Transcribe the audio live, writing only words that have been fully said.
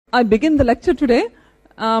I begin the lecture today,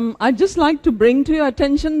 I'd just like to bring to your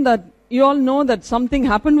attention that you all know that something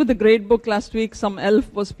happened with the grade book last week. Some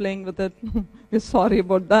elf was playing with it. We're sorry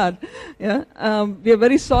about that. Yeah, we are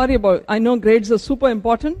very sorry about. I know grades are super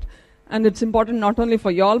important, and it's important not only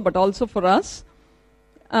for y'all but also for us.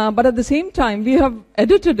 But at the same time, we have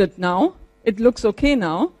edited it now. It looks okay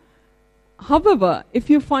now. However, if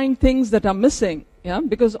you find things that are missing,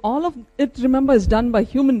 because all of it, remember, is done by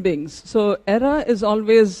human beings. So error is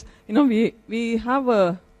always, we have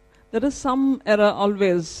there is some error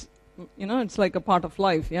always, it's like a part of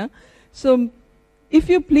life, So if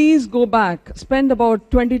you please go back, spend about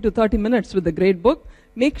 20 to 30 minutes with the grade book.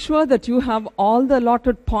 Make sure that you have all the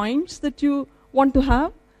allotted points that you want to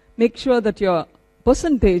have. Make sure that your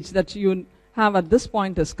percentage that you have at this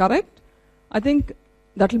point is correct. I think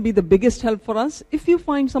that will be the biggest help for us. If you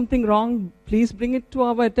find something wrong, please bring it to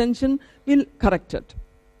our attention. We'll correct it.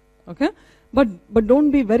 Okay? But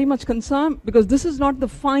don't be very much concerned, because this is not the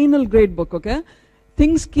final grade book, okay?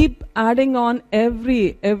 Things keep adding on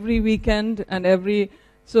every weekend and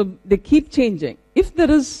so they keep changing. If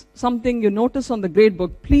there is something you notice on the grade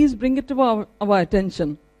book, please bring it to our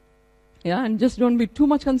attention. And just don't be too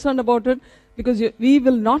much concerned about it, because we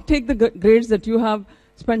will not take the grades that you have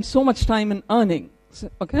spent so much time in earning.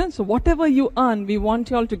 So whatever you earn, we want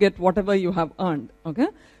you all to get whatever you have earned. Okay?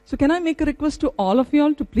 So can I make a request to all of you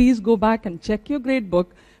all to please go back and check your grade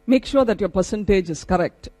book, make sure that your percentage is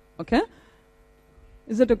correct. Okay?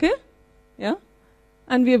 Is it okay? Yeah?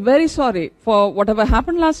 And we are very sorry for whatever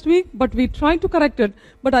happened last week, but we tried to correct it.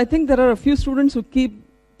 But I think there are a few students who keep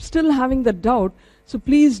still having the doubt. So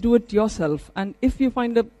please do it yourself. And if you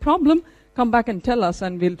find a problem, come back and tell us,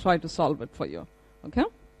 and we'll try to solve it for you. Okay?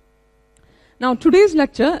 Now, today's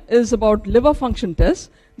lecture is about liver function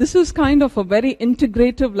tests. This is kind of a very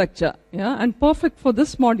integrative lecture, and perfect for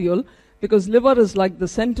this module, because liver is like the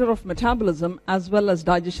center of metabolism as well as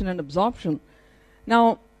digestion and absorption.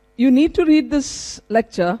 Now, you need to read this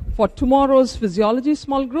lecture for tomorrow's physiology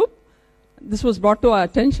small group. This was brought to our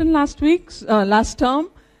attention last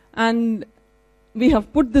term, and we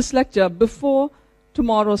have put this lecture before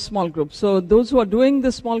tomorrow's small group. So those who are doing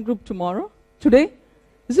the small group today,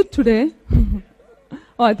 is it today?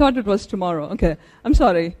 Oh, I thought it was tomorrow. Okay, I'm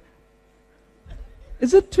sorry.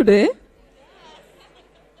 Is it today?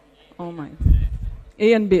 Oh my.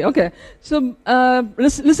 A and B. Okay. So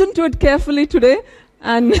listen to it carefully today,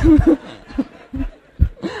 and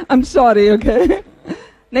I'm sorry. Okay.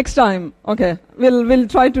 Next time. Okay. We'll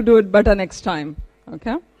try to do it better next time.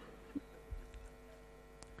 Okay.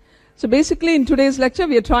 So basically, in today's lecture,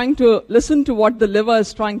 we are trying to listen to what the liver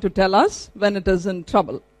is trying to tell us when it is in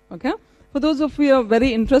trouble. Okay? For those of you who are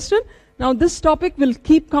very interested, now this topic will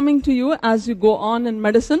keep coming to you as you go on in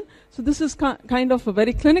medicine. So this is kind of a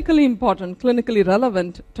very clinically important, clinically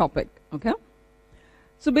relevant topic. Okay?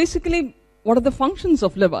 So basically, what are the functions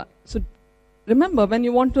of liver? So remember, when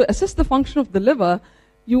you want to assess the function of the liver,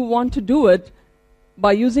 you want to do it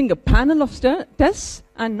by using a panel of tests,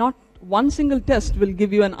 and not one single test will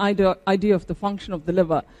give you an idea of the function of the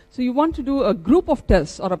liver. So you want to do a group of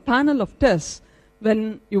tests or a panel of tests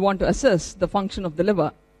when you want to assess the function of the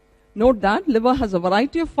liver. Note that liver has a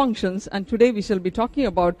variety of functions, and today we shall be talking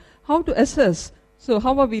about how to assess. So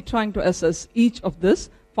how are we trying to assess each of this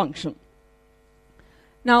function?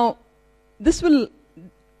 Now,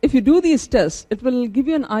 if you do these tests, it will give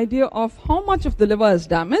you an idea of how much of the liver is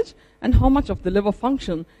damaged and how much of the liver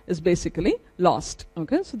function is basically lost.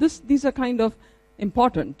 Okay, so these are kind of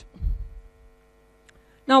important.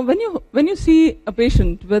 Now, when you see a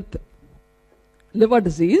patient with liver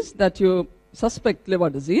disease, that you suspect liver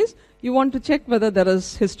disease, you want to check whether there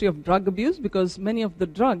is history of drug abuse, because many of the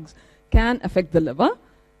drugs can affect the liver.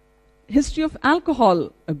 History of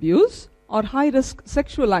alcohol abuse or high-risk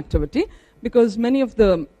sexual activity, because many of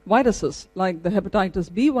the viruses, like the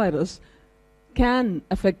hepatitis B virus, can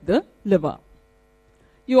affect the liver.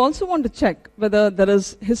 You also want to check whether there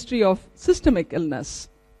is history of systemic illness,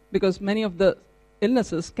 because many of the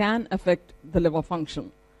illnesses can affect the liver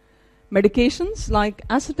function. Medications like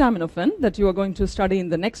acetaminophen that you are going to study in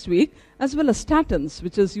the next week, as well as statins,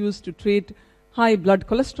 which is used to treat high blood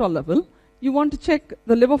cholesterol level, you want to check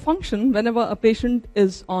the liver function whenever a patient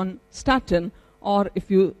is on statin, or if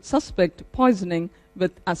you suspect poisoning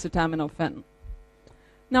with acetaminophen.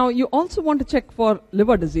 Now, you also want to check for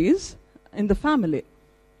liver disease in the family,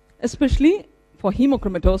 especially for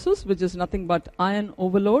hemochromatosis, which is nothing but iron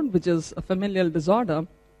overload, which is a familial disorder.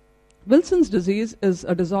 Wilson's disease is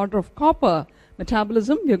a disorder of copper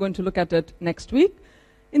metabolism. We are going to look at it next week.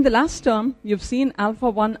 In the last term, you've seen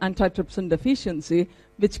alpha-1 antitrypsin deficiency,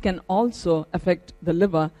 which can also affect the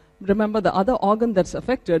liver remember the other organ that's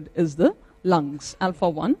affected is the lungs,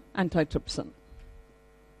 alpha-1 antitrypsin.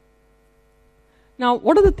 Now,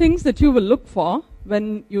 what are the things that you will look for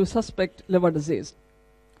when you suspect liver disease?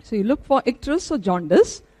 So you look for icterus or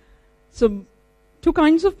jaundice. So two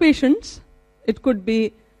kinds of patients. It could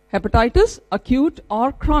be hepatitis, acute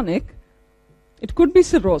or chronic. It could be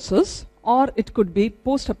cirrhosis, or it could be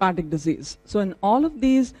post-hepatic disease. So in all of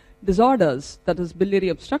these disorders, that is biliary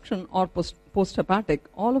obstruction or post-hepatic,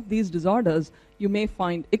 all of these disorders, you may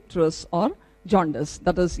find icterus or jaundice,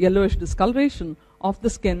 that is yellowish discoloration of the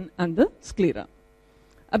skin and the sclera.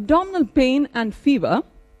 Abdominal pain and fever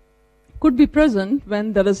could be present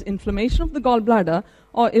when there is inflammation of the gallbladder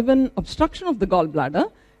or even obstruction of the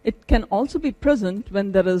gallbladder. It can also be present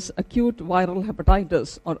when there is acute viral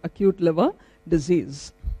hepatitis or acute liver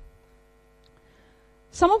disease.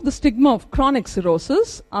 Some of the stigma of chronic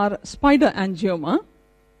cirrhosis are spider angioma.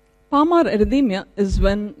 Palmar erythema is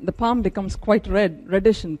when the palm becomes quite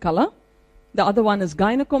reddish in color. The other one is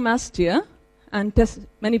gynecomastia, and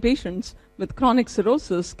many patients with chronic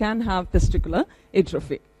cirrhosis can have testicular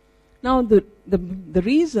atrophy. Now, the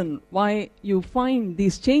reason why you find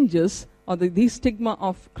these changes or these stigma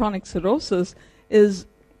of chronic cirrhosis is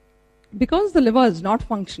because the liver is not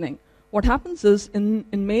functioning. What happens is in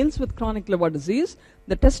males with chronic liver disease,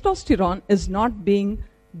 the testosterone is not being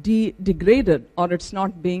degraded or it's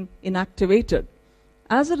not being inactivated.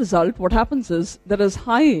 As a result, what happens is there is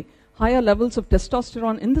higher levels of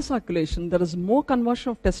testosterone in the circulation. There is more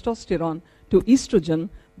conversion of testosterone to estrogen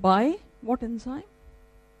by what enzyme?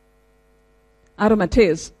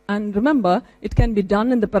 Aromatase. And remember, it can be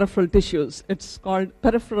done in the peripheral tissues. It's called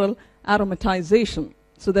peripheral aromatization.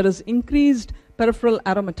 So there is increased peripheral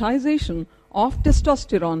aromatization of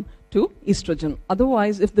testosterone to estrogen.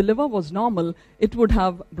 Otherwise, if the liver was normal, it would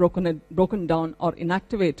have broken down or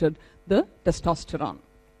inactivated the testosterone.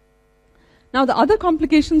 Now, the other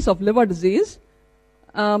complications of liver disease,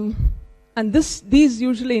 and these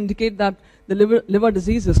usually indicate that the liver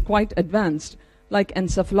disease is quite advanced, like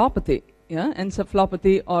encephalopathy,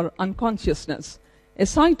 encephalopathy or unconsciousness,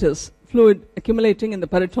 ascites, fluid accumulating in the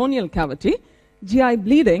peritoneal cavity, GI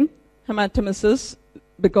bleeding, hematemesis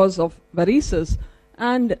because of varices,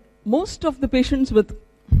 and most of the patients with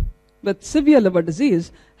severe liver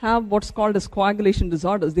disease have what's called as coagulation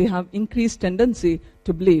disorders. They have increased tendency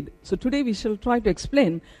to bleed. So today we shall try to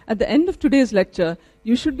explain. At the end of today's lecture,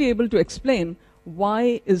 you should be able to explain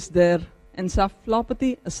why is there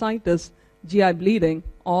encephalopathy, ascites, GI bleeding,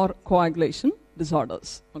 or coagulation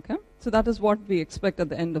disorders. Okay? So that is what we expect at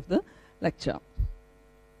the end of the lecture.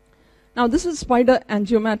 Now this is spider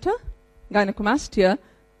angiomata, gynecomastia,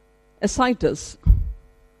 ascites,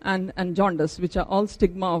 and jaundice, which are all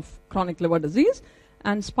stigma of chronic liver disease.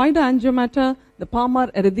 And spider angiomata, the palmar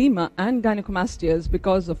erythema, and gynecomastia is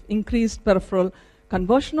because of increased peripheral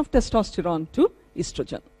conversion of testosterone to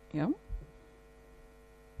estrogen. Yeah.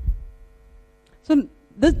 So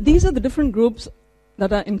these are the different groups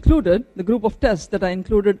that are included, the group of tests that are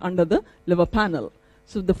included under the liver panel.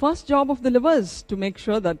 So the first job of the liver is to make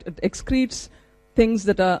sure that it excretes things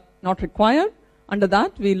that are not required. Under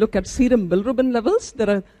that, we look at serum bilirubin levels. There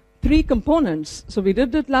are three components. So we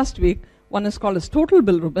did it last week. One is called as total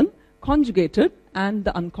bilirubin, conjugated, and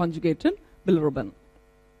the unconjugated bilirubin.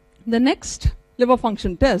 The next liver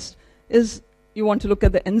function test is you want to look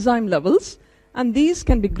at the enzyme levels, and these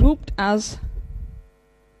can be grouped as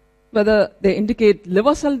whether they indicate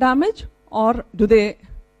liver cell damage or do they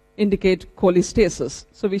indicate cholestasis.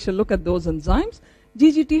 So we shall look at those enzymes.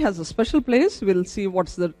 GGT has a special place. We'll see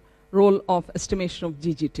what's the role of estimation of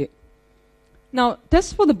GGT. Now,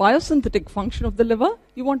 tests for the biosynthetic function of the liver,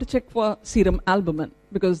 you want to check for serum albumin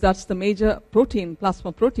because that's the major protein,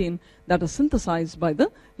 plasma protein, that is synthesized by the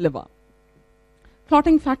liver.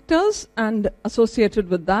 Clotting factors, and associated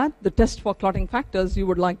with that, the test for clotting factors, you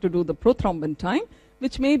would like to do the prothrombin time,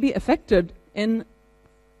 which may be affected in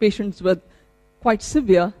patients with quite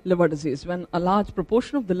severe liver disease when a large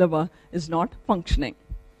proportion of the liver is not functioning.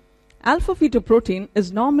 Alpha-fetoprotein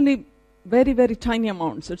is normally very, very tiny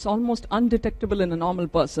amounts. It's almost undetectable in a normal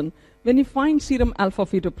person. When you find serum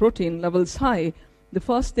alpha-fetoprotein levels high, the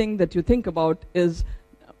first thing that you think about is,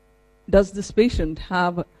 does this patient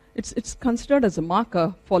have, it's considered as a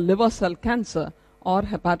marker for liver cell cancer or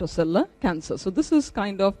hepatocellular cancer. So this is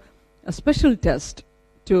kind of a special test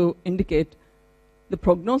to indicate the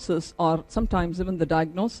prognosis or sometimes even the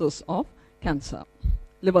diagnosis of cancer,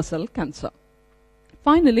 liver cell cancer.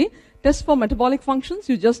 Finally, test for metabolic functions.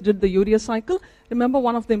 You just did the urea cycle. Remember,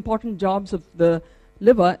 one of the important jobs of the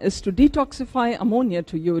liver is to detoxify ammonia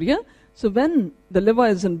to urea. So when the liver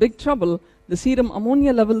is in big trouble, the serum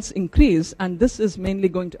ammonia levels increase, and this is mainly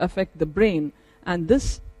going to affect the brain. And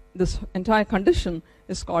this entire condition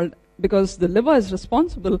is called, because the liver is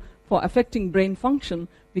responsible for affecting brain function,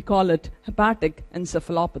 we call it hepatic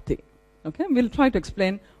encephalopathy. Okay, we'll try to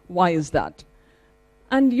explain why is that.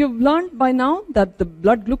 And you've learned by now that the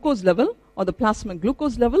blood glucose level or the plasma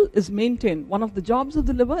glucose level is maintained. One of the jobs of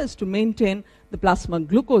the liver is to maintain the plasma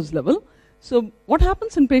glucose level. So what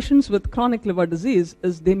happens in patients with chronic liver disease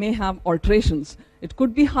is they may have alterations. It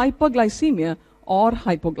could be hyperglycemia or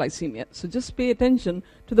hypoglycemia. So just pay attention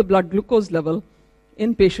to the blood glucose level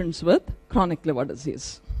in patients with chronic liver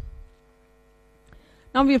disease.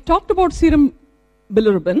 Now we have talked about serum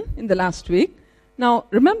bilirubin in the last week. Now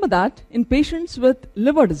remember that in patients with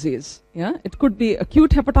liver disease, it could be acute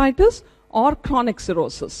hepatitis or chronic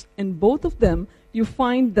cirrhosis. In both of them, you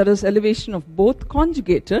find there is elevation of both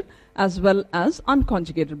conjugated as well as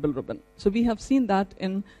unconjugated bilirubin. So we have seen that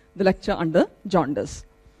in the lecture under jaundice.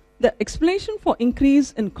 The explanation for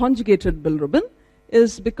increase in conjugated bilirubin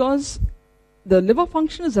is because the liver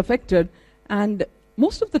function is affected, and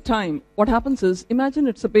most of the time what happens is, imagine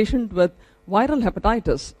it's a patient with viral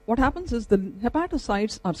hepatitis. What happens is the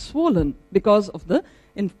hepatocytes are swollen because of the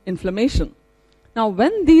inflammation. Now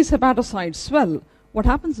when these hepatocytes swell, what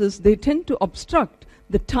happens is they tend to obstruct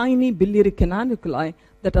the tiny biliary canaliculi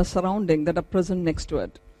that are present next to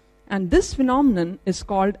it. And this phenomenon is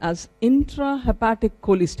called as intrahepatic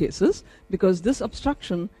cholestasis, because this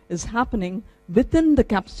obstruction is happening within the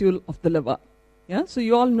capsule of the liver. So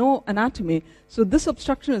you all know anatomy. So this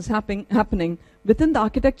obstruction is happening within the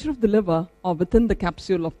architecture of the liver or within the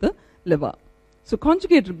capsule of the liver. So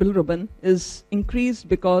conjugated bilirubin is increased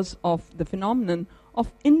because of the phenomenon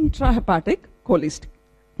of intrahepatic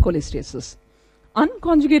cholestasis.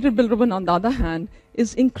 Unconjugated bilirubin, on the other hand,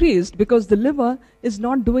 is increased because the liver is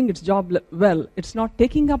not doing its job well. It's not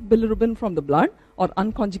taking up bilirubin from the blood or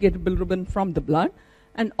unconjugated bilirubin from the blood,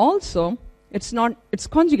 and also its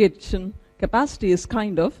conjugation capacity is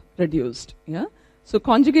kind of reduced. So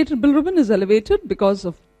conjugated bilirubin is elevated because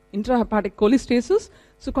of intrahepatic cholestasis.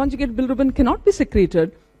 So conjugated bilirubin cannot be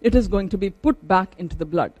secreted. It is going to be put back into the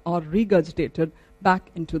blood or regurgitated back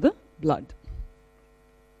into the blood.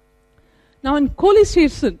 Now in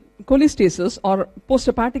cholestasis or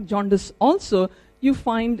posthepatic jaundice also, you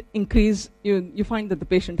find you find that the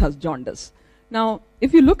patient has jaundice. Now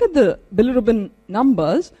if you look at the bilirubin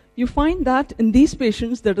numbers, you find that in these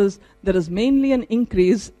patients there is mainly an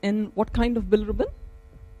increase in what kind of bilirubin?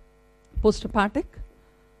 Posthepatic.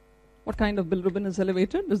 What kind of bilirubin is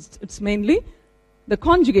elevated? It's mainly the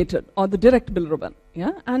conjugated or the direct bilirubin.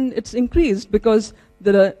 And it's increased because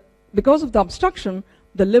of the obstruction,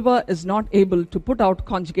 the liver is not able to put out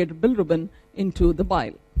conjugated bilirubin into the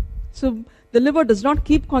bile. So the liver does not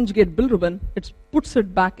keep conjugated bilirubin, it puts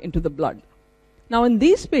it back into the blood. Now in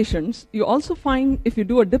these patients, you also find, if you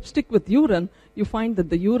do a dipstick with urine, you find that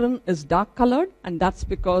the urine is dark colored, and that's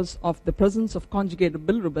because of the presence of conjugated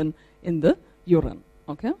bilirubin in the urine.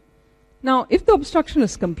 Okay? Now if the obstruction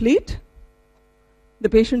is complete, the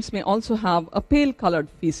patients may also have a pale colored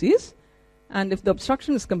feces, and if the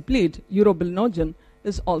obstruction is complete, urobilinogen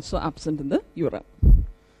is also absent in the urine.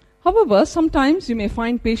 However, sometimes you may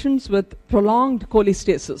find patients with prolonged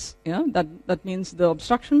cholestasis. That means the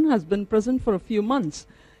obstruction has been present for a few months.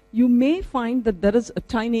 You may find that there is a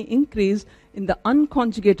tiny increase in the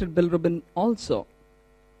unconjugated bilirubin also.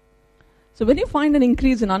 So when you find an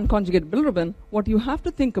increase in unconjugated bilirubin, what you have to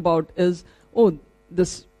think about is,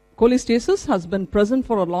 this cholestasis has been present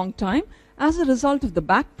for a long time. As a result of the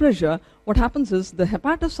back pressure, what happens is the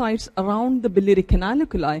hepatocytes around the biliary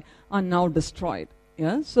canaliculi are now destroyed.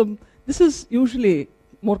 So this is usually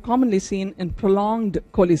more commonly seen in prolonged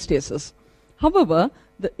cholestasis. However,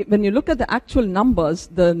 when you look at the actual numbers,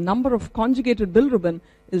 the number of conjugated bilirubin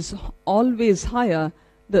is always higher.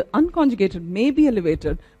 The unconjugated may be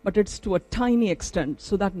elevated, but it's to a tiny extent.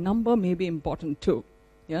 So that number may be important too.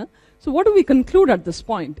 So what do we conclude at this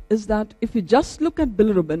point is that if you just look at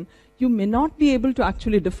bilirubin, you may not be able to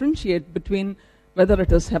actually differentiate between whether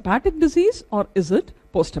it is hepatic disease or is it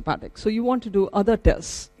posthepatic. So you want to do other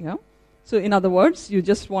tests. So in other words,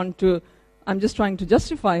 I'm just trying to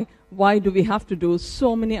justify why do we have to do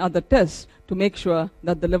so many other tests to make sure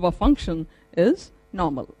that the liver function is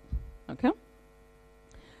normal. Okay?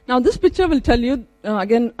 Now this picture will tell you,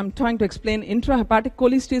 again I'm trying to explain intrahepatic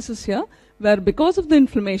cholestasis here, where because of the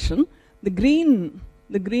inflammation, the green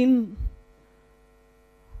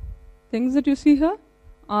things that you see here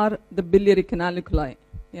are the biliary canaliculi.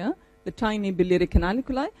 The tiny biliary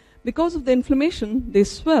canaliculi. Because of the inflammation, they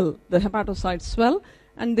swell, the hepatocytes swell,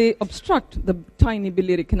 and they obstruct the tiny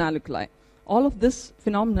biliary canaliculi. all of this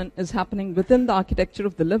phenomenon is happening within the architecture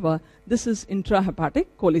of the liver. This is intrahepatic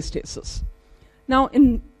cholestasis. Now,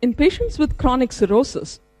 in patients with chronic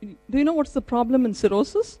cirrhosis, do you know what's the problem in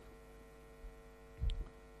cirrhosis?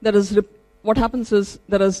 What happens is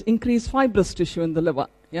there is increased fibrous tissue in the liver.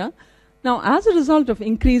 Yeah. Now, as a result of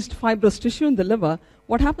increased fibrous tissue in the liver,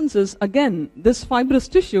 what happens is, again, this fibrous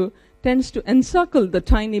tissue tends to encircle the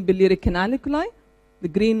tiny biliary canaliculi, the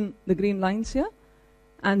green lines here,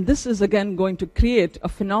 and this is again going to create a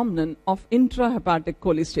phenomenon of intrahepatic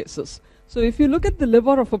cholestasis. So if you look at the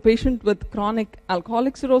liver of a patient with chronic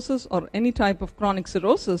alcoholic cirrhosis or any type of chronic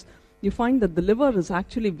cirrhosis, you find that the liver is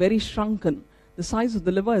actually very shrunken. The size of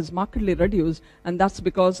the liver is markedly reduced, and that's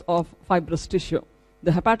because of fibrous tissue.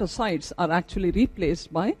 The hepatocytes are actually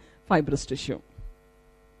replaced by fibrous tissue.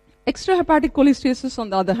 Extrahepatic cholestasis, on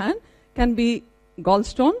the other hand, can be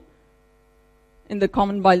gallstone in the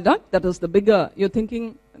common bile duct. That is the bigger, you're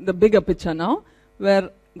thinking the bigger picture now, where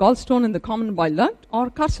gallstone in the common bile duct or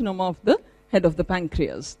carcinoma of the head of the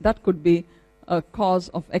pancreas. That could be a cause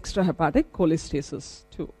of extrahepatic cholestasis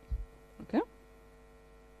too. Okay?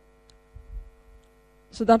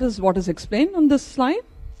 So that is what is explained on this slide.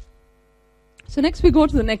 So next we go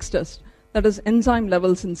to the next test, that is enzyme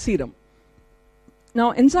levels in serum.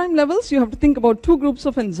 Now, enzyme levels, you have to think about two groups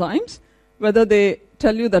of enzymes, whether they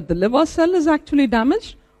tell you that the liver cell is actually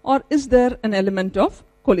damaged or is there an element of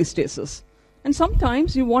cholestasis. And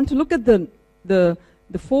sometimes you want to look at the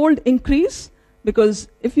fold increase, because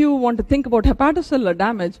if you want to think about hepatocellular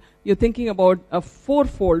damage, you're thinking about a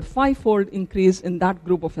fourfold, fivefold increase in that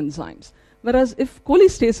group of enzymes. Whereas if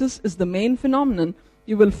cholestasis is the main phenomenon,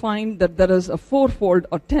 you will find that there is a fourfold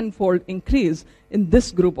or tenfold increase in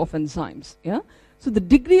this group of enzymes. Yeah? So the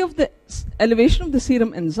degree of the elevation of the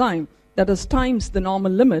serum enzyme, that is times the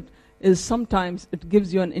normal limit, is sometimes it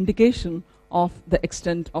gives you an indication of the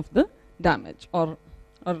extent of the damage, or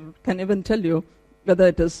can even tell you whether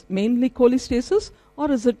it is mainly cholestasis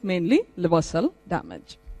or is it mainly liver cell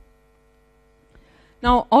damage.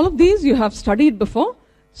 Now, all of these you have studied before.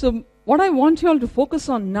 So what I want you all to focus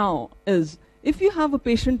on now is, if you have a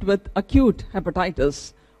patient with acute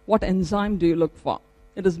hepatitis, what enzyme do you look for?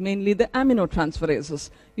 It is mainly the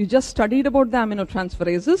aminotransferases. You just studied about the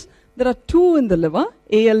aminotransferases. There are two in the liver,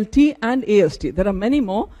 ALT and AST. There are many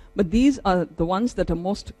more, but these are the ones that are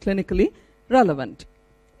most clinically relevant.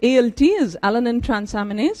 ALT is alanine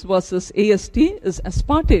transaminase versus AST is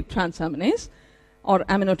aspartate transaminase or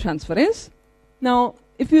aminotransferase. Now,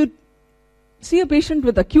 if you see a patient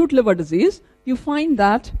with acute liver disease, you find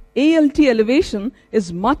that ALT elevation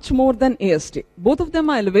is much more than AST. Both of them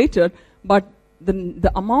are elevated, but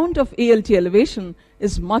the amount of ALT elevation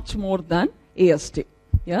is much more than AST.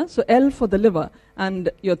 Yeah? So L for the liver, and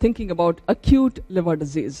you're thinking about acute liver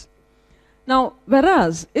disease. Now,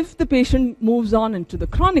 whereas if the patient moves on into the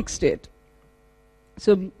chronic state,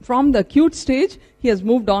 so from the acute stage, he has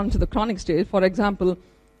moved on to the chronic stage. For example,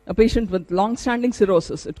 a patient with long-standing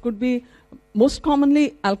cirrhosis. It could be most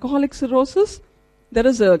commonly alcoholic cirrhosis. There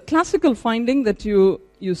is a classical finding that you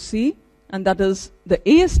see, and that is the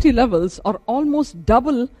AST levels are almost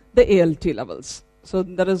double the ALT levels. So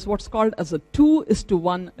there is what's called as a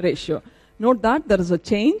 2:1 ratio. Note that there is a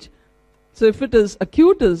change. So if it is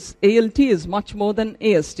acute, ALT is much more than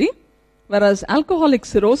AST, whereas alcoholic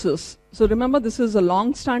cirrhosis, so remember this is a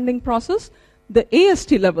long-standing process, the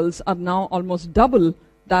AST levels are now almost double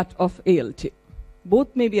that of ALT.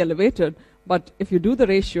 Both may be elevated, but if you do the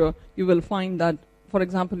ratio, you will find that, for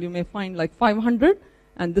example, you may find like 500,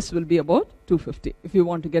 and this will be about 250, if you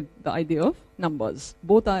want to get the idea of numbers.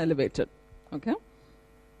 Both are elevated. Okay?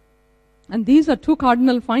 And these are two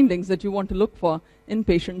cardinal findings that you want to look for in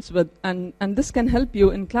patients with, and this can help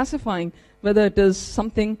you in classifying whether it is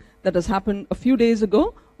something that has happened a few days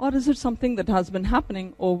ago or is it something that has been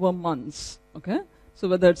happening over months. Okay? So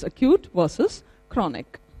whether it's acute versus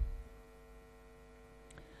chronic.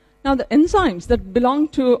 Now the enzymes that belong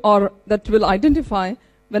to or that will identify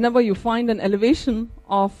whenever you find an elevation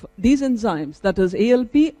of these enzymes, that is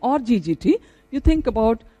ALP or GGT, you think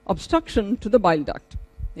about obstruction to the bile duct.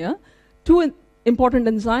 Yeah? Two important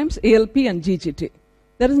enzymes, ALP and GGT.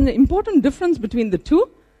 There is an important difference between the two.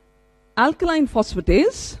 Alkaline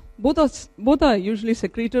phosphatase, both are usually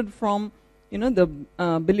secreted from the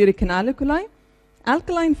biliary canaliculi.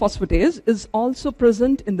 Alkaline phosphatase is also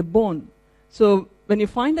present in the bone. So when you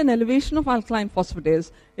find an elevation of alkaline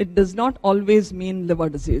phosphatase, it does not always mean liver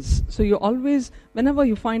disease. So you always, whenever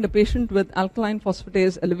you find a patient with alkaline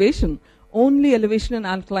phosphatase elevation, only elevation in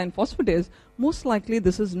alkaline phosphatase, most likely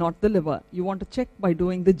this is not the liver. You want to check by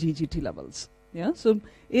doing the GGT levels. Yeah? So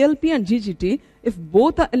ALP and GGT, if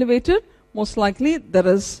both are elevated, most likely there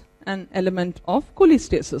is an element of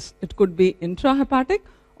cholestasis. It could be intrahepatic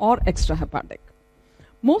or extrahepatic.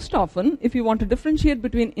 Most often, if you want to differentiate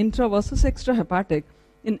between intra versus extrahepatic,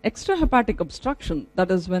 in extrahepatic obstruction,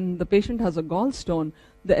 that is when the patient has a gallstone,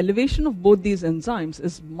 the elevation of both these enzymes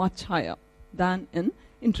is much higher than in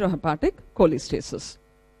intrahepatic cholestasis.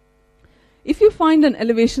 If you find an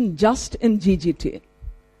elevation just in GGT,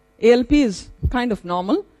 ALP is kind of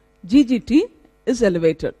normal, GGT is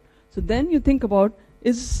elevated. So then you think about,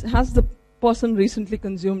 has the person recently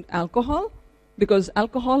consumed alcohol? Because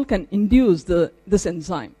alcohol can induce this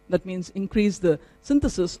enzyme. That means increase the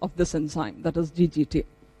synthesis of this enzyme, that is GGT.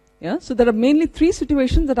 Yeah? So there are mainly three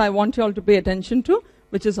situations that I want you all to pay attention to,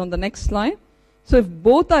 which is on the next slide. So if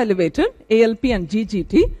both are elevated, ALP and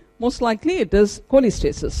GGT, most likely it is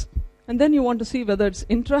cholestasis. And then you want to see whether it's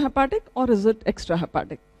intrahepatic or is it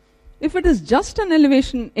extrahepatic. If it is just an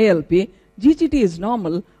elevation ALP, GGT is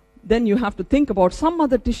normal, then you have to think about some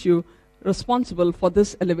other tissue responsible for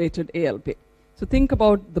this elevated ALP. So think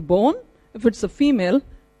about the bone. If it's a female,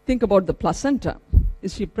 think about the placenta.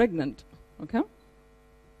 Is she pregnant? Okay.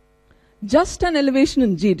 Just an elevation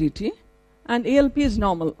in GGT and ALP is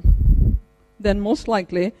normal, then most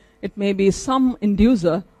likely it may be some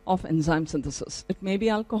inducer of enzyme synthesis. It may be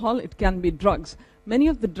alcohol, it can be drugs. Many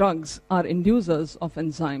of the drugs are inducers of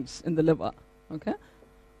enzymes in the liver. Okay.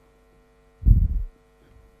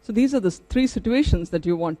 So these are the three situations that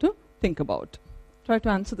you want to think about. Try to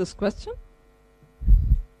answer this question.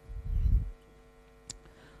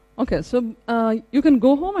 Okay, so you can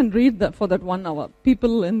go home and read that for that 1 hour.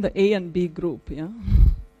 People in the A and B group, yeah.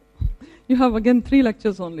 You have again 3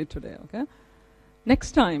 lectures only today, okay.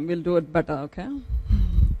 Next time we'll do it better, okay.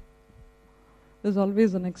 There's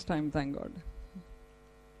always a next time, thank God.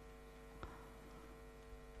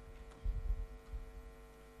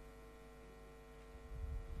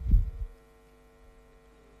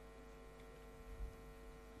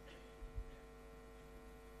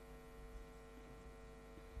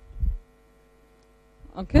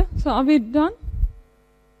 Okay, so are we done?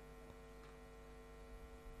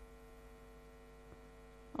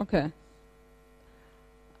 Okay.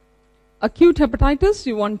 Acute hepatitis,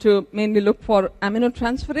 you want to mainly look for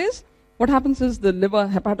aminotransferase. What happens is the liver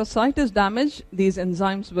hepatocyte is damaged. These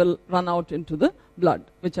enzymes will run out into the blood,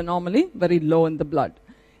 which are normally very low in the blood.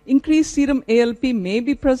 Increased serum ALP may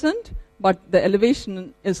be present, but the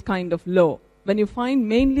elevation is kind of low. When you find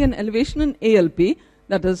mainly an elevation in ALP,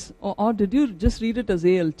 that is, or did you just read it as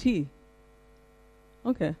ALT?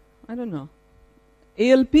 Okay, I don't know.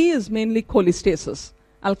 ALP is mainly cholestasis,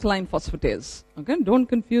 alkaline phosphatase. Okay, don't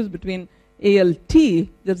confuse between ALT.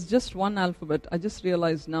 There's just one alphabet. I just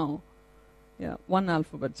realized now. Yeah, one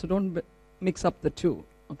alphabet. So don't mix up the two.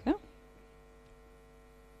 Okay.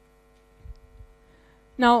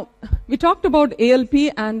 Now we talked about ALP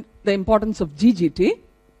and the importance of GGT.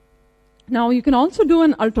 Now you can also do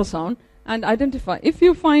an ultrasound and identify. If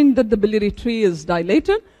you find that the biliary tree is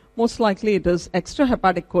dilated, most likely it is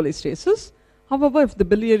extrahepatic cholestasis. However, if the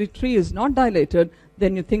biliary tree is not dilated,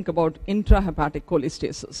 then you think about intrahepatic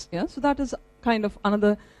cholestasis. Yeah? So that is kind of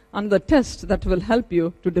another test that will help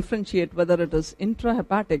you to differentiate whether it is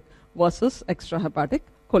intrahepatic versus extrahepatic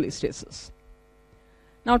cholestasis.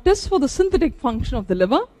 Now, tests for the synthetic function of the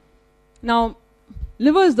liver. Now,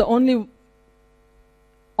 liver is the only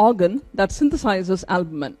organ that synthesizes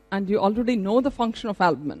albumin, and you already know the function of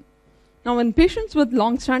albumin. Now, in patients with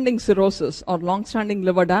long-standing cirrhosis or long-standing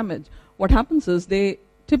liver damage, what happens is they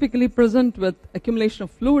typically present with accumulation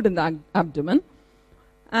of fluid in the abdomen.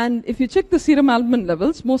 And if you check the serum albumin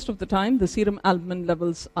levels, most of the time the serum albumin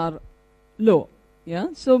levels are low. Yeah?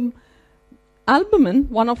 So albumin,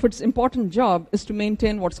 one of its important job is to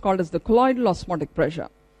maintain what's called as the colloidal osmotic pressure.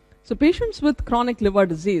 So patients with chronic liver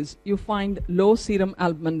disease, you find low serum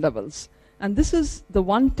albumin levels. And this is the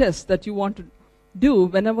one test that you want to do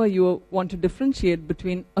whenever you want to differentiate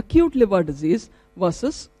between acute liver disease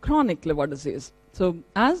versus chronic liver disease. So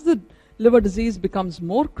as the liver disease becomes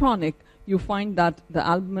more chronic, you find that the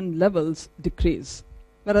albumin levels decrease.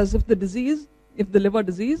 Whereas if the liver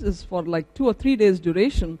disease is for like 2 or 3 days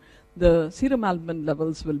duration, the serum albumin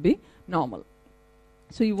levels will be normal.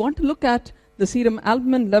 So you want to look at the serum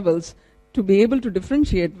albumin levels to be able to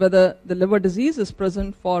differentiate whether the liver disease is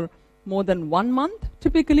present for more than 1 month.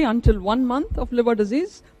 Typically until 1 month of liver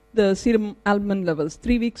disease, the serum albumin levels,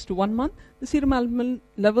 3 weeks to 1 month, the serum albumin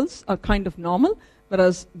levels are kind of normal,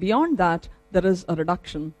 whereas beyond that, there is a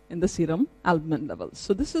reduction in the serum albumin levels.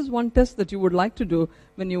 So this is one test that you would like to do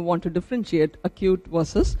when you want to differentiate acute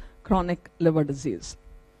versus chronic liver disease.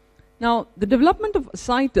 Now, the development of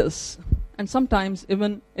ascites and sometimes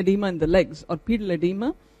even edema in the legs or pedal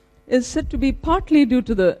edema is said to be partly due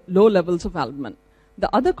to the low levels of albumin. The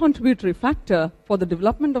other contributory factor for the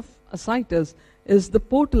development of ascites is the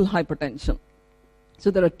portal hypertension. So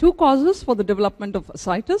there are two causes for the development of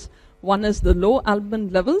ascites. One is the low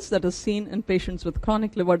albumin levels that is seen in patients with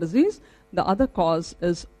chronic liver disease. The other cause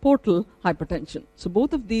is portal hypertension. So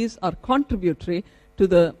both of these are contributory to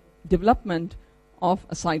the development of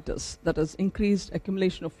ascites, that is increased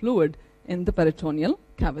accumulation of fluid in the peritoneal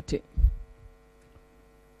cavity.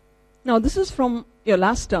 Now this is from your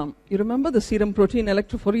last term. You remember the serum protein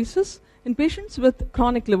electrophoresis? In patients with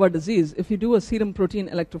chronic liver disease, if you do a serum protein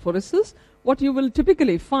electrophoresis, what you will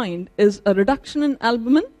typically find is a reduction in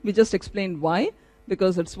albumin. We just explained why,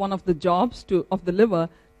 because it's one of the jobs of the liver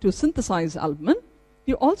to synthesize albumin.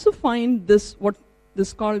 You also find this, what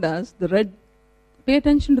is called as the red. Pay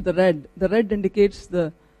attention to the red. The red indicates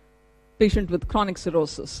the patient with chronic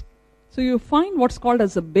cirrhosis. So you find what's called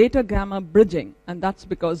as a beta-gamma bridging, and that's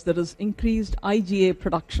because there is increased IgA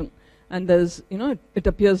production. And there's, it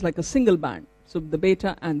appears like a single band. So the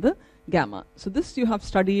beta and the gamma. So this you have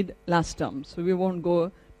studied last term. So we won't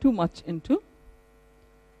go too much into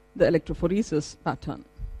the electrophoresis pattern.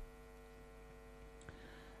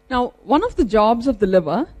 Now, one of the jobs of the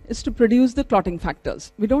liver is to produce the clotting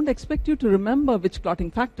factors. We don't expect you to remember which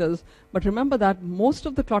clotting factors, but remember that most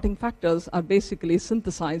of the clotting factors are basically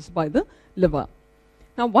synthesized by the liver.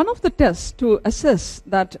 Now, one of the tests to assess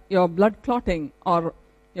that your blood clotting or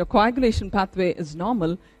your coagulation pathway is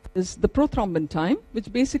normal is the prothrombin time,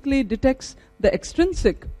 which basically detects the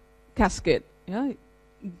extrinsic cascade. Yeah?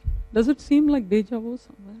 Does it seem like deja vu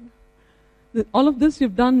somewhere? All of this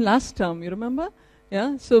you've done last term, you remember?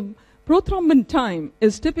 Yeah? So prothrombin time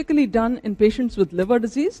is typically done in patients with liver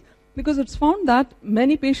disease because it's found that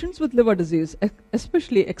many patients with liver disease,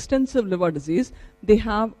 especially extensive liver disease, they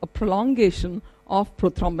have a prolongation of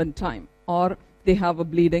prothrombin time, or they have a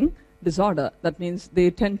bleeding disorder. That means they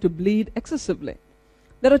tend to bleed excessively.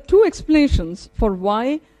 There are two explanations for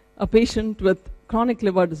why a patient with chronic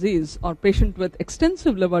liver disease or patient with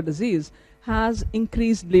extensive liver disease has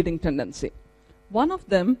increased bleeding tendency. One of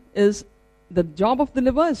them is the job of the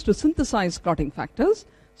liver is to synthesize clotting factors.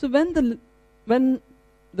 So when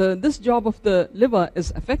this job of the liver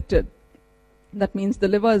is affected, that means the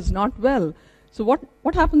liver is not well. So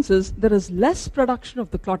what happens is there is less production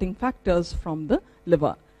of the clotting factors from the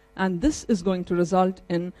liver. And this is going to result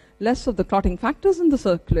in less of the clotting factors in the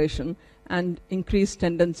circulation and increased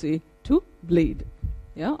tendency to bleed.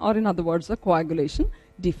 Yeah? Or in other words, a coagulation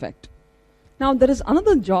defect. Now there is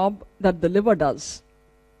another job that the liver does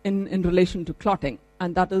in relation to clotting,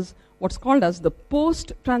 and that is what's called as the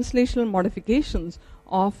post-translational modifications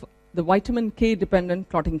of the vitamin K dependent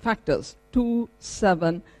clotting factors 2,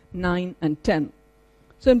 7, 9 and 10.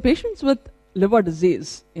 So in patients with liver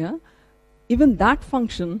disease, even that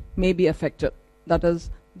function may be affected. That is,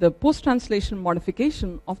 the post-translation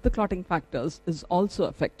modification of the clotting factors is also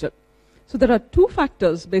affected. So there are two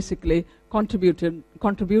factors basically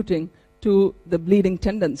contributing to the bleeding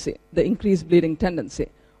tendency, the increased bleeding tendency.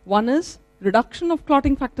 One is reduction of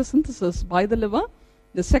clotting factor synthesis by the liver.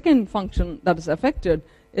 The second function that is affected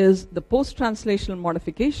is the post-translational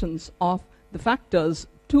modifications of the factors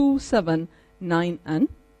 2, 7, 9 and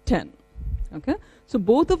 10. Okay? So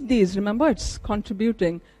both of these, remember, it's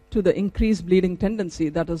contributing to the increased bleeding tendency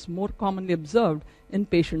that is more commonly observed in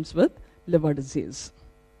patients with liver disease.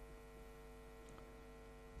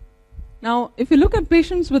 Now, if you look at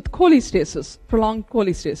patients with cholestasis, prolonged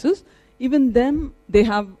cholestasis, even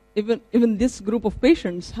this group of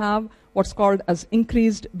patients have what's called as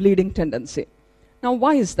increased bleeding tendency. Now,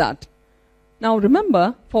 why is that? Now,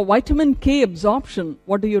 remember, for vitamin K absorption,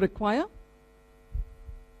 what do you require?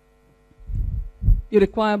 You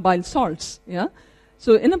require bile salts. Yeah?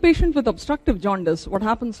 So in a patient with obstructive jaundice, what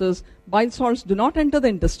happens is bile salts do not enter the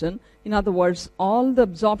intestine. In other words, all the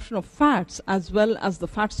absorption of fats as well as the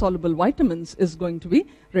fat-soluble vitamins is going to be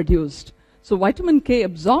reduced. So vitamin K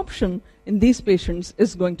absorption in these patients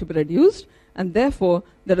is going to be reduced, and therefore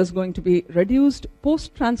there is going to be reduced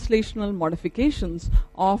post-translational modifications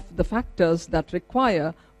of the factors that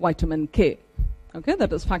require vitamin K. Okay,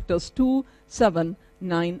 that is factors 2, 7,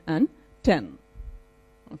 9 and 10.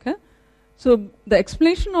 Okay, so the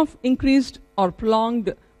explanation of increased or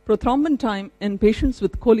prolonged prothrombin time in patients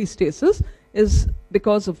with cholestasis is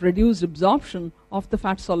because of reduced absorption of the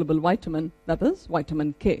fat-soluble vitamin, that is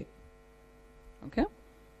vitamin K. Okay,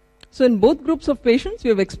 so in both groups of patients, we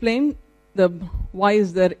have explained why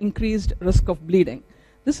is there increased risk of bleeding.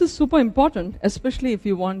 This is super important, especially if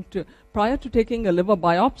you want to, prior to taking a liver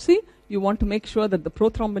biopsy, you want to make sure that the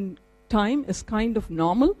prothrombin time is kind of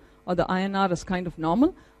normal, or the INR is kind of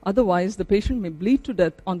normal. Otherwise, the patient may bleed to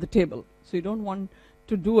death on the table. So you don't want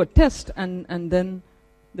to do a test and then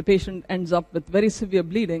the patient ends up with very severe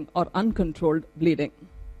bleeding or uncontrolled bleeding.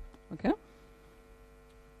 Okay?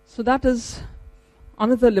 So that is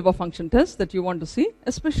another liver function test that you want to see,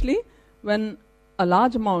 especially when a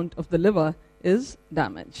large amount of the liver is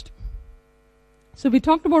damaged. So we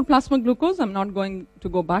talked about plasma glucose. I'm not going to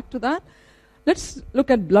go back to that. Let's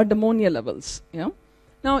look at blood ammonia levels. Yeah?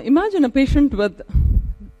 Now imagine a patient with,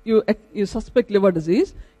 you suspect liver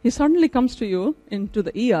disease. He suddenly comes to you into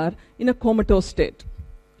the ER in a comatose state.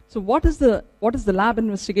 So what is the lab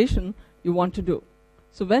investigation you want to do?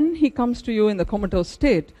 So when he comes to you in the comatose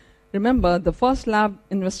state, remember the first lab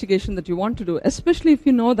investigation that you want to do, especially if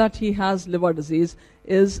you know that he has liver disease,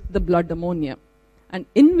 is the blood ammonia. And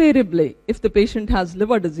invariably, if the patient has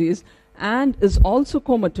liver disease and is also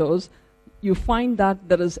comatose, you find that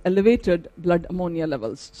there is elevated blood ammonia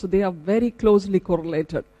levels. So they are very closely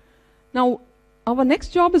correlated. Now, our next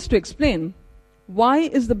job is to explain why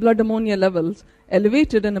is the blood ammonia levels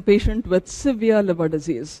elevated in a patient with severe liver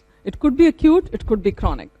disease. It could be acute, it could be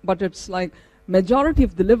chronic, but it's like majority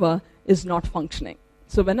of the liver is not functioning.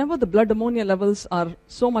 So whenever the blood ammonia levels are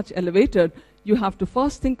so much elevated, you have to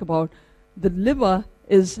first think about the liver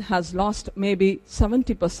has lost maybe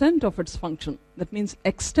 70% of its function. That means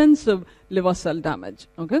extensive liver cell damage.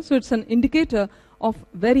 Okay, so it's an indicator of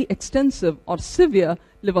very extensive or severe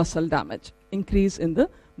liver cell damage, increase in the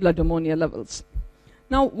blood ammonia levels.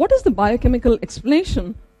 Now, what is the biochemical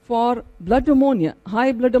explanation for blood ammonia,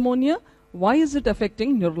 high blood ammonia? Why is it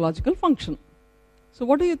affecting neurological function? So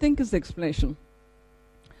what do you think is the explanation?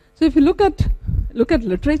 So if you look at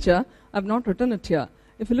literature, I've not written it here.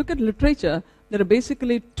 If you look at literature, there are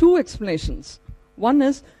basically two explanations. One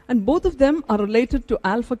is, and both of them are related to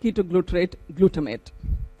alpha-ketoglutarate glutamate.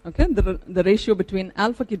 Okay, the ratio between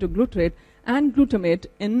alpha-ketoglutarate and glutamate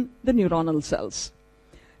in the neuronal cells.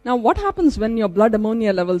 Now, what happens when your blood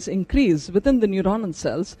ammonia levels increase within the neuronal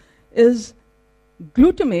cells is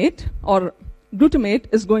glutamate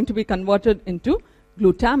is going to be converted into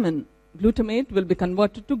glutamine. Glutamate will be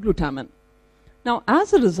converted to glutamine. Now,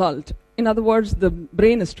 as a result, in other words, the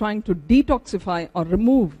brain is trying to detoxify or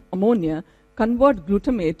remove ammonia, convert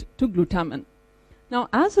glutamate to glutamine. Now,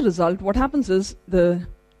 as a result, what happens is the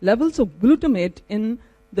levels of glutamate in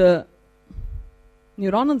the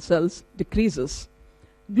neuronal cells decreases.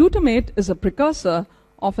 Glutamate is a precursor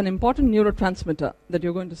of an important neurotransmitter that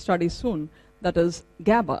you're going to study soon, that is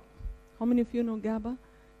GABA. How many of you know GABA?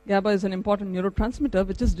 GABA is an important neurotransmitter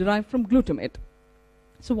which is derived from glutamate.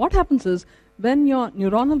 So what happens is when your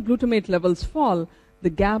neuronal glutamate levels fall, the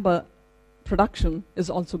GABA production is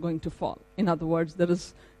also going to fall. In other words, there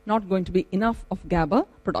is not going to be enough of GABA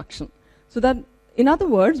production. So that, in other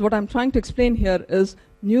words, what I'm trying to explain here is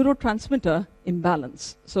neurotransmitter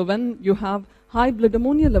imbalance. So when you have high blood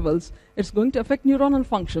ammonia levels, it's going to affect neuronal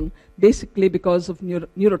function basically because of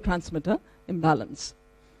neurotransmitter imbalance.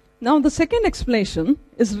 Now, the second explanation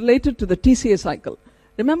is related to the TCA cycle.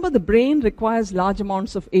 Remember, the brain requires large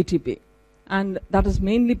amounts of ATP, and that is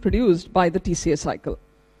mainly produced by the TCA cycle.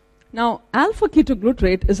 Now,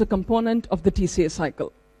 alpha-ketoglutarate is a component of the TCA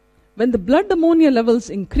cycle. When the blood ammonia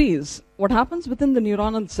levels increase, what happens within the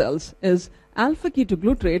neuronal cells is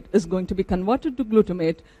alpha-ketoglutarate is going to be converted to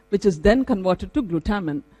glutamate, which is then converted to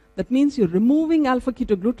glutamine. That means you're removing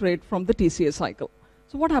alpha-ketoglutarate from the TCA cycle.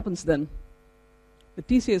 So what happens then? The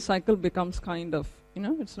TCA cycle becomes kind of,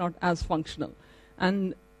 it's not as functional.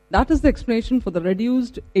 And that is the explanation for the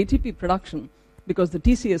reduced ATP production, because the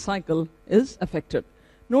TCA cycle is affected.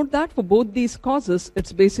 Note that for both these causes,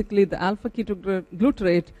 it's basically the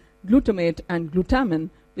alpha-ketoglutarate, glutamate, and glutamine,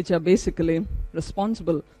 which are basically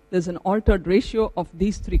responsible. There's an altered ratio of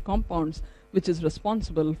these three compounds, which is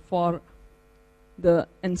responsible for the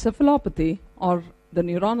encephalopathy or the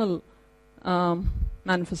neuronal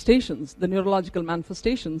manifestations, the neurological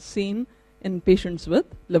manifestations seen in patients with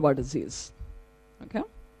liver disease. Okay?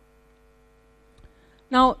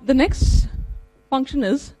 Now, the next function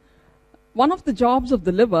is, one of the jobs of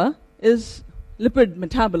the liver is lipid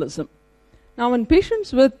metabolism. Now, in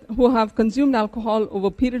patients who have consumed alcohol over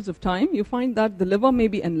periods of time, you find that the liver may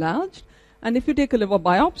be enlarged, and if you take a liver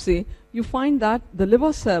biopsy, you find that the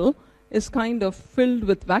liver cell is kind of filled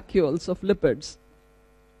with vacuoles of lipids.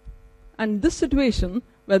 And this situation,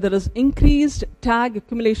 where there is increased TAG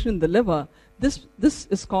accumulation in the liver, this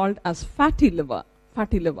is called as fatty liver.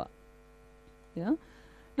 Fatty liver. Yeah?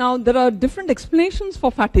 Now, there are different explanations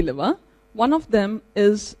for fatty liver. One of them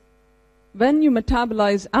is when you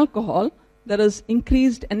metabolize alcohol, there is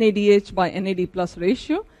increased NADH by NAD plus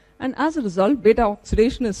ratio, and as a result, beta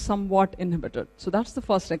oxidation is somewhat inhibited. So that's the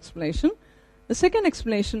first explanation. The second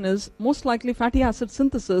explanation is most likely fatty acid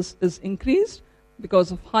synthesis is increased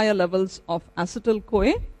because of higher levels of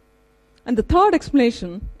acetyl-CoA. And the third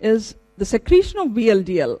explanation is the secretion of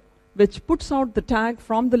VLDL, which puts out the tag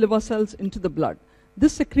from the liver cells into the blood.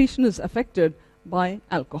 This secretion is affected by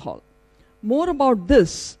alcohol. More about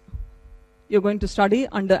this you're going to study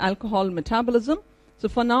under alcohol metabolism. So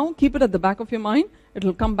for now, keep it at the back of your mind. It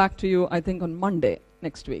will come back to you, I think, on Monday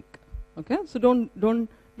next week. Okay? So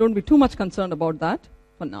don't be too much concerned about that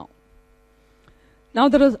for now. Now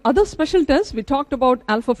there are other special tests. We talked about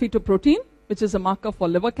alpha-fetoprotein, which is a marker for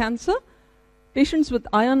liver cancer. Patients with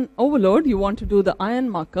iron overload, you want to do the iron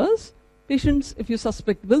markers. Patients, if you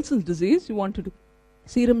suspect Wilson's disease, you want to do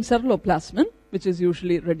serum ceruloplasmin, which is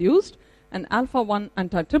usually reduced, and alpha-1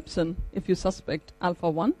 antitrypsin if you suspect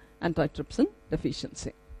alpha-1 antitrypsin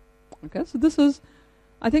deficiency. Okay, so this is,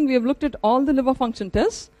 I think we have looked at all the liver function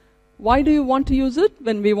tests. Why do you want to use it?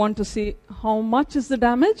 When we want to see how much is the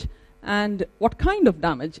damage and what kind of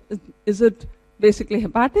damage. Is it basically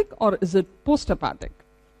hepatic or is it post-hepatic?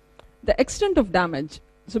 The extent of damage,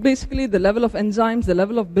 so basically the level of enzymes, the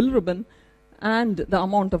level of bilirubin, and the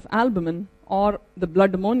amount of albumin or the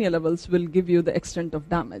blood ammonia levels will give you the extent of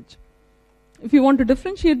damage. If you want to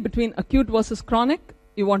differentiate between acute versus chronic,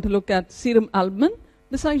 you want to look at serum albumin.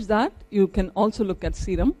 Besides that, you can also look at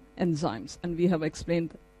serum enzymes, and we have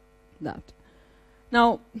explained that.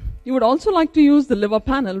 Now, you would also like to use the liver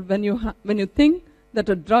panel when you think that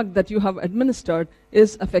a drug that you have administered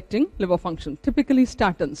is affecting liver function. Typically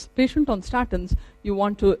statins. Patient on statins, you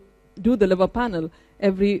want to do the liver panel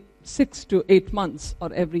every 6 to 8 months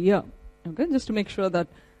or every year. Okay, just to make sure that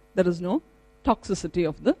there is no toxicity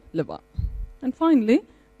of the liver. And finally,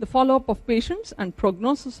 the follow-up of patients and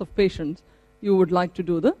prognosis of patients, you would like to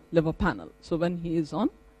do the liver panel. So when he is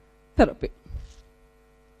on therapy.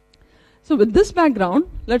 So with this background,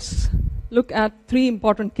 let's look at 3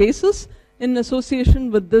 important cases in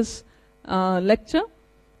association with this lecture.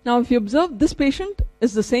 Now, if you observe, this patient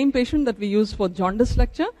is the same patient that we used for jaundice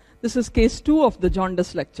lecture. This is case 2 of the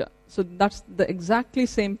jaundice lecture. So that's the exactly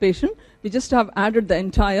same patient. We just have added the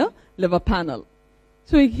entire liver panel.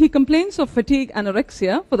 So he complains of fatigue,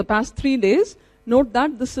 anorexia for the past 3 days. Note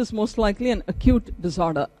that this is most likely an acute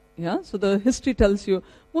disorder. Yeah? So the history tells you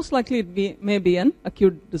most likely it may be an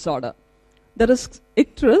acute disorder. There is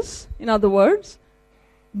icterus, in other words,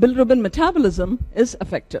 bilirubin metabolism is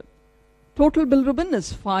affected. Total bilirubin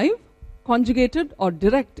is 5, conjugated or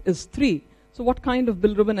direct is 3. So what kind of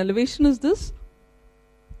bilirubin elevation is this?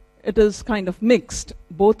 It is kind of mixed,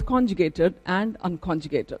 both conjugated and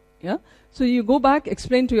unconjugated. Yeah? So you go back,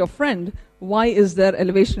 explain to your friend why is there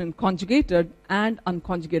elevation in conjugated and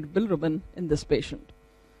unconjugated bilirubin in this patient.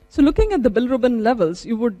 So looking at the bilirubin levels,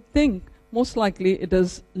 you would think most likely it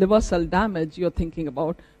is liver cell damage you're thinking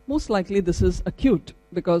about. Most likely this is acute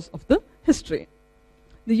because of the history.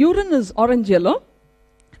 The urine is orange yellow.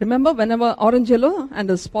 Remember, whenever orange yellow and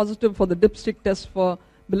is positive for the dipstick test for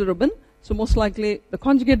bilirubin, so most likely the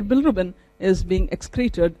conjugated bilirubin is being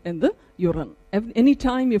excreted in the urine. Any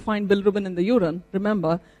time you find bilirubin in the urine,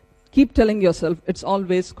 remember, keep telling yourself it's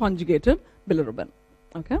always conjugated bilirubin.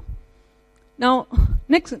 Okay? Now,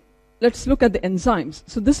 next, let's look at the enzymes.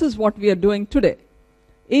 So this is what we are doing today.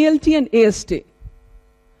 ALT and AST.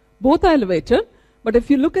 Both are elevated, but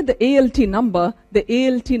if you look at the ALT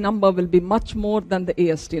number will be much more than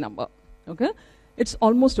the AST number. Okay? It's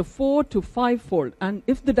almost a 4 to 5-fold, and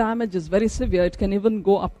if the damage is very severe, it can even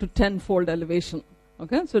go up to 10-fold elevation.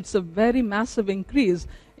 Okay? So it's a very massive increase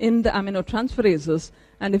in the aminotransferases,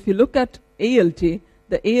 and if you look at ALT,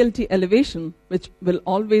 the ALT elevation, which will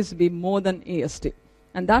always be more than AST.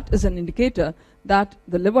 And that is an indicator that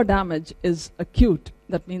the liver damage is acute.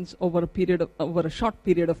 That means over a short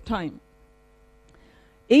period of time.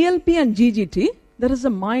 ALP and GGT, there is a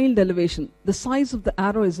mild elevation. The size of the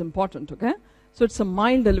arrow is important, okay? So it's a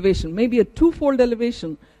mild elevation, maybe a 2-fold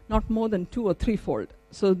elevation, not more than 2 or 3-fold.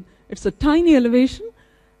 So it's a tiny elevation,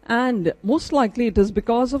 and most likely it is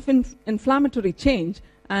because of inflammatory change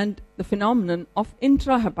and the phenomenon of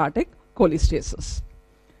intrahepatic cholestasis.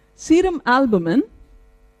 Serum albumin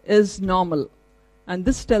is normal, and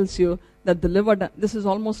this tells you that the liver, this is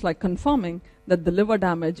almost like confirming that the liver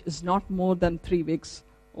damage is not more than 3 weeks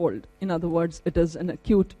old. In other words, it is an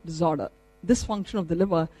acute disorder. This function of the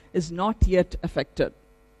liver is not yet affected.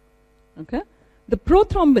 Okay? The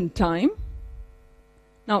prothrombin time,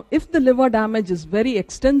 now if the liver damage is very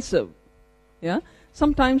extensive, yeah,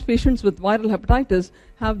 sometimes patients with viral hepatitis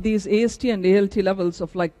have these AST and ALT levels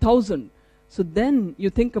of like 1,000. So then you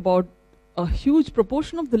think about a huge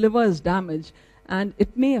proportion of the liver is damaged, and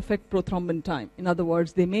it may affect prothrombin time. In other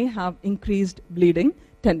words, they may have increased bleeding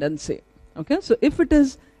tendency. Okay, so if it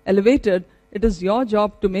is elevated, it is your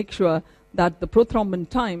job to make sure that the prothrombin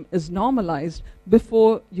time is normalized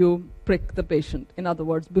before you prick the patient. In other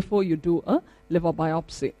words, before you do a liver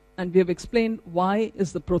biopsy. And we have explained why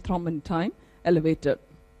is the prothrombin time elevated.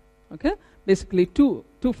 Okay, basically two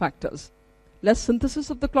factors. Less synthesis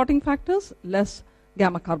of the clotting factors, less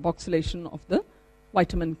gamma carboxylation of the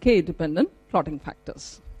vitamin K dependent clotting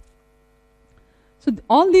factors. So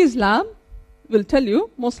all these lab will tell you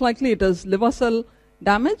most likely it is liver cell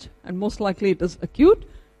damage and most likely it is acute.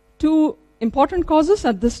 Two important causes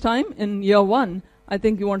at this time in year 1, I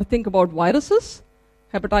think you want to think about viruses,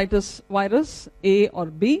 hepatitis virus A or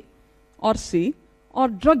B or C, or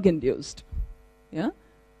drug induced. Yeah.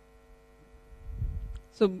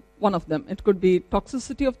 So one of them, it could be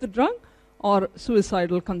toxicity of the drug or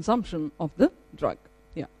suicidal consumption of the drug.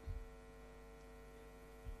 Yeah.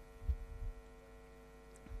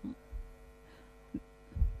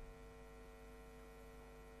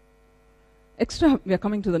 We are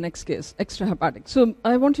coming to the next case, extrahepatic. So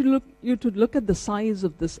I want you to look at the size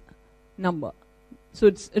of this number. So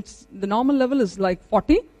it's the normal level is like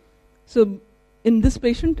 40. So in this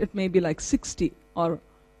patient, it may be like 60 or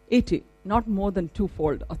 80, not more than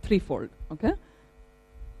twofold or threefold. Okay.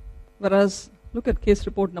 Whereas look at case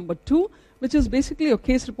report number 2, which is basically a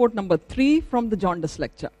case report number 3 from the jaundice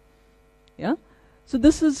lecture. Yeah. So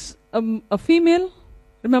this is a female.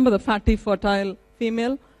 Remember the fatty, fertile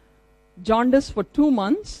female. Jaundice for 2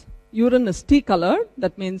 months, urine is tea colored,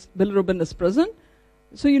 that means bilirubin is present.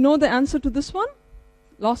 So you know the answer to this one?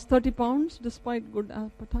 Lost 30 pounds despite good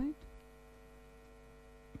appetite?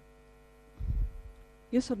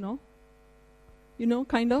 Yes or no? You know,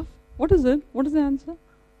 kind of? What is it? What is the answer?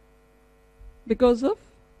 Because of?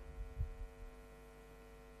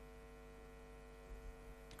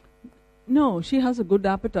 No, she has a good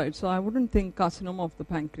appetite, so I wouldn't think carcinoma of the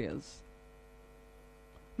pancreas.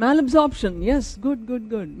 Malabsorption, yes, good.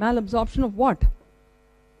 Malabsorption of what?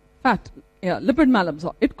 Fat, yeah, lipid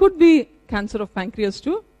malabsorption. It could be cancer of pancreas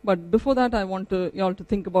too, but before that I want you all to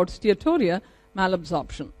think about steatorrhea,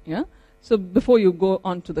 malabsorption, yeah? So before you go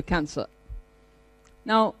on to the cancer.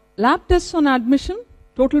 Now, lab tests on admission,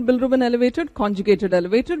 total bilirubin elevated, conjugated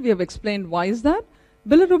elevated, we have explained why is that.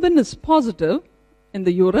 Bilirubin is positive in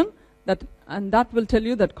the urine, and that will tell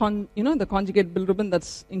you that the conjugate bilirubin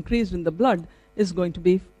that's increased in the blood is going to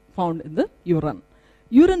be found in the urine.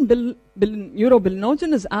 Urine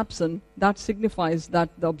urobilinogen is absent. That signifies that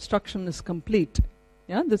the obstruction is complete.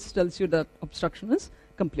 Yeah, this tells you that obstruction is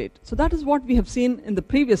complete. So that is what we have seen in the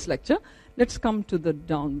previous lecture. Let's come to the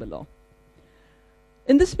down below.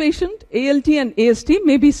 In this patient, ALT and AST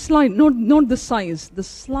may be slight. Note the size, the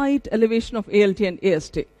slight elevation of ALT and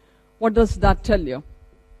AST. What does that tell you?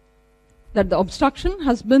 That the obstruction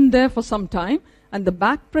has been there for some time and the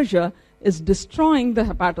back pressure is destroying the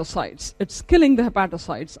hepatocytes. It's killing the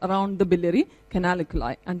hepatocytes around the biliary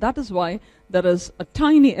canaliculi. And that is why there is a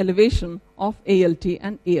tiny elevation of ALT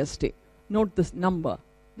and AST. Note this number.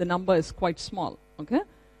 The number is quite small. Okay?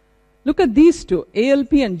 Look at these two,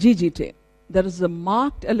 ALP and GGT. There is a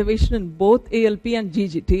marked elevation in both ALP and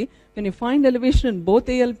GGT. When you find elevation in both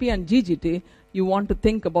ALP and GGT, you want to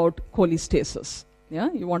think about cholestasis.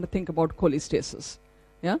 Yeah? You want to think about cholestasis.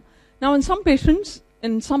 Yeah? Now in some patients,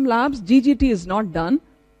 in some labs, GGT is not done,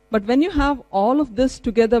 but when you have all of this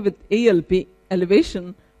together with ALP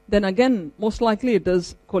elevation, then again, most likely it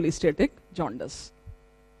is cholestatic jaundice.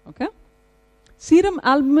 Okay? Serum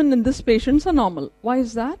albumin in this patients are normal. Why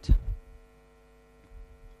is that?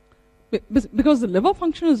 Because the liver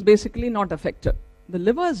function is basically not affected. The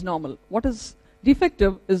liver is normal. What is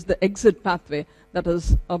defective is the exit pathway, that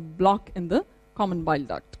is a block in the common bile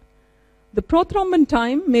duct. The prothrombin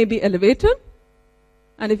time may be elevated,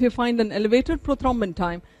 and if you find an elevated prothrombin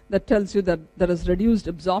time, that tells you that there is reduced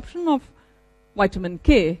absorption of vitamin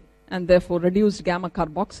K and therefore reduced gamma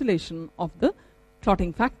carboxylation of the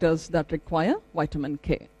clotting factors that require vitamin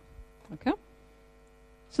K. Okay?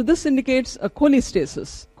 So this indicates a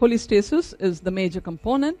cholestasis. Cholestasis is the major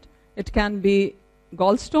component. It can be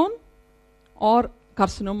gallstone or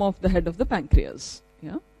carcinoma of the head of the pancreas.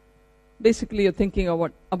 Yeah? Basically, you're thinking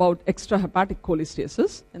about extrahepatic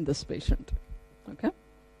cholestasis in this patient. Okay?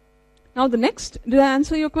 Now the next, did I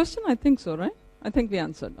answer your question? I think so, right? I think we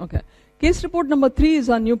answered. Okay. Case report number 3 is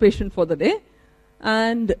our new patient for the day.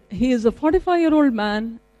 And he is a 45-year-old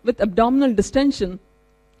man with abdominal distension.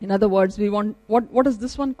 In other words, we want, what is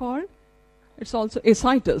this one called? It's also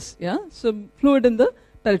ascites, yeah? So fluid in the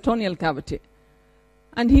peritoneal cavity.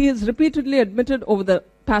 And he is repeatedly admitted over the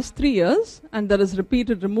past 3 years, and there is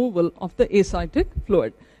repeated removal of the ascitic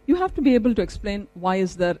fluid. You have to be able to explain why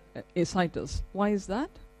is there ascites. Why is that?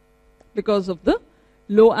 Because of the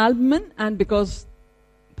low albumin and because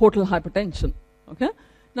portal hypertension. Okay.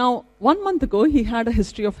 Now, 1 month ago, he had a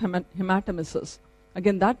history of hematemesis.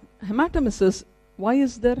 Again, that hematemesis, why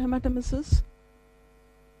is there hematemesis?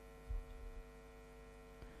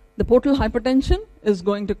 The portal hypertension is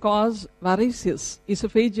going to cause varices,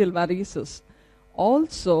 esophageal varices.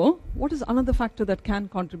 Also, what is another factor that can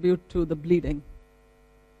contribute to the bleeding?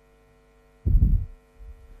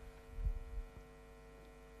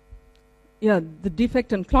 Yeah, the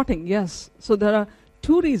defect in clotting, yes. So there are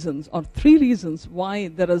 2 reasons or 3 reasons why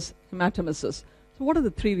there is hematemesis. So what are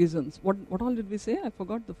the 3 reasons? What all did we say? I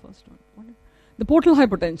forgot the first one. The portal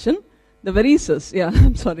hypertension, the varices,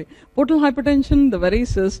 I'm sorry. Portal hypertension, the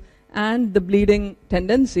varices, and the bleeding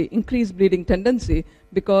tendency, increased bleeding tendency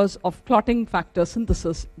because of clotting factor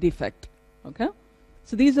synthesis defect. Okay?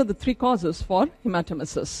 So these are the 3 causes for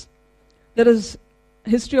hematemesis. There is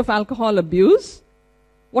history of alcohol abuse.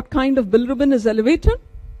 What kind of bilirubin is elevated?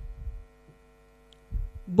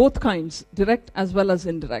 Both kinds, direct as well as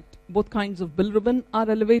indirect. Both kinds of bilirubin are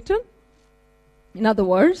elevated. In other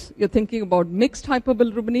words, you're thinking about mixed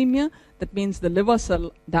hyperbilirubinemia, that means the liver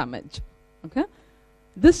cell damage. Okay?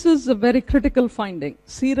 This is a very critical finding.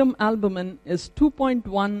 Serum albumin is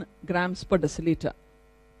 2.1 grams per deciliter.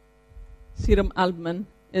 Serum albumin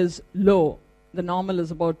is low. The normal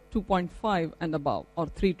is about 2.5 and above, or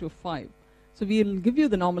 3 to 5. So we'll give you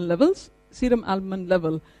the normal levels. Serum albumin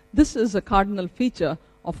level, this is a cardinal feature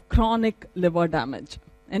of chronic liver damage.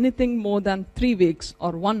 Anything more than 3 weeks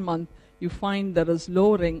or 1 month, you find there is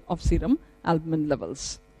lowering of serum albumin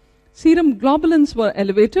levels. Serum globulins were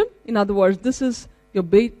elevated. In other words, this is your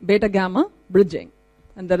beta gamma bridging,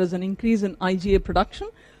 and there is an increase in IgA production.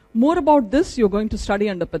 More about this you're going to study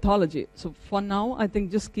under pathology. So for now, I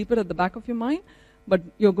think just keep it at the back of your mind, but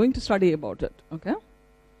you're going to study about it. Okay?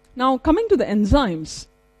 Now coming to the enzymes.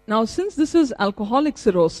 Now since this is alcoholic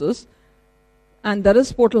cirrhosis, and there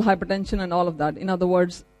is portal hypertension and all of that, in other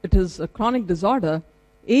words, it is a chronic disorder,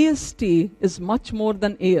 AST is much more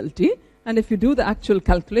than ALT, and if you do the actual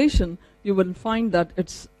calculation, you will find that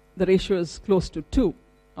the ratio is close to 2,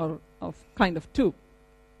 or of kind of 2.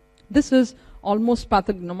 This is almost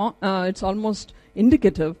it's almost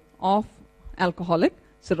indicative of alcoholic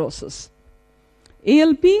cirrhosis.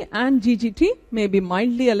 ALP and GGT may be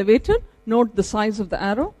mildly elevated. Note the size of the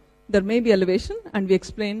arrow. There may be elevation, and we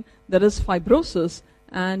explain there is fibrosis,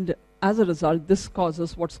 and as a result, this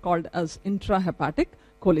causes what's called as intrahepatic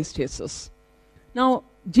cholestasis. Now,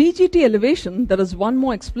 GGT elevation, there is one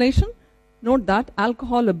more explanation. Note that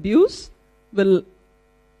alcohol abuse will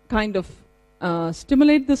kind of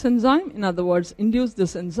stimulate this enzyme, in other words, induce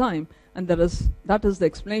this enzyme, and that is the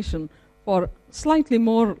explanation for slightly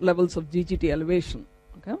more levels of GGT elevation.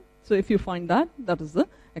 Okay? So if you find that is the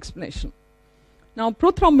explanation. Now,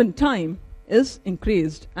 prothrombin time is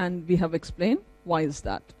increased, and we have explained why is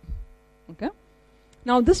that. Okay?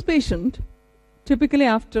 Now, this patient, typically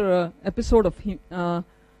after an episode of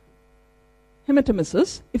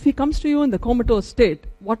hematemesis, if he comes to you in the comatose state,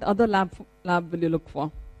 what other lab will you look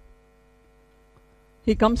for?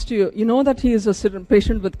 He comes to you, you know that he is a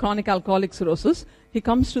patient with chronic alcoholic cirrhosis. He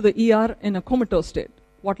comes to the ER in a comatose state.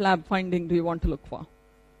 What lab finding do you want to look for?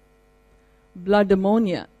 Blood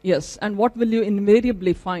ammonia, yes. And what will you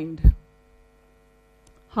invariably find?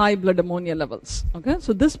 High blood ammonia levels. Okay,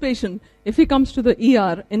 so this patient, if he comes to the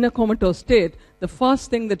ER in a comatose state, the first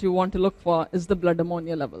thing that you want to look for is the blood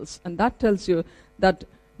ammonia levels. And that tells you that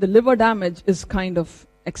the liver damage is kind of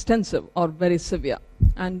extensive or very severe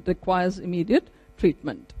and requires immediate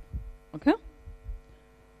treatment. Okay?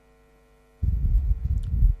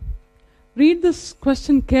 Read this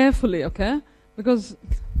question carefully, okay? Because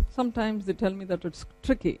sometimes they tell me that it's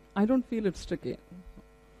tricky. I don't feel it's tricky.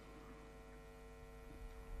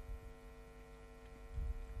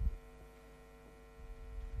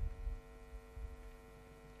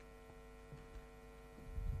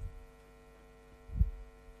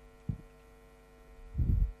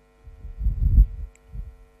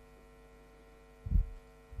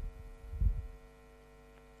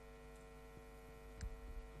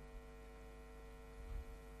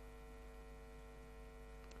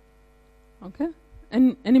 Okay.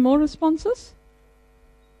 Any more responses?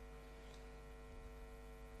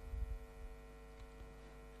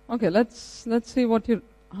 Okay, let's see what you.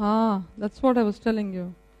 That's what I was telling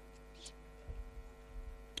you.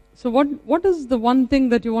 So what is the one thing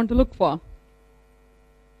that you want to look for?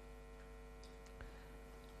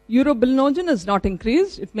 Urobilinogen is not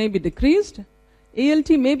increased; it may be decreased. ALT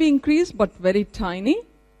may be increased, but very tiny.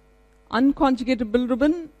 Unconjugated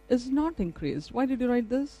bilirubin is not increased. Why did you write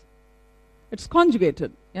this? It's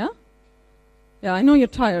conjugated, yeah? Yeah, I know you're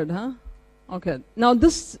tired, huh? Okay. Now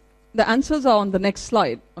the answers are on the next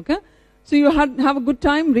slide, okay? So you have a good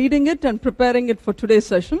time reading it and preparing it for today's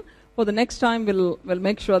session. For the next time, we'll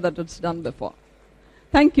make sure that it's done before.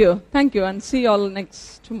 Thank you, and see you all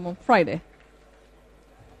next Friday.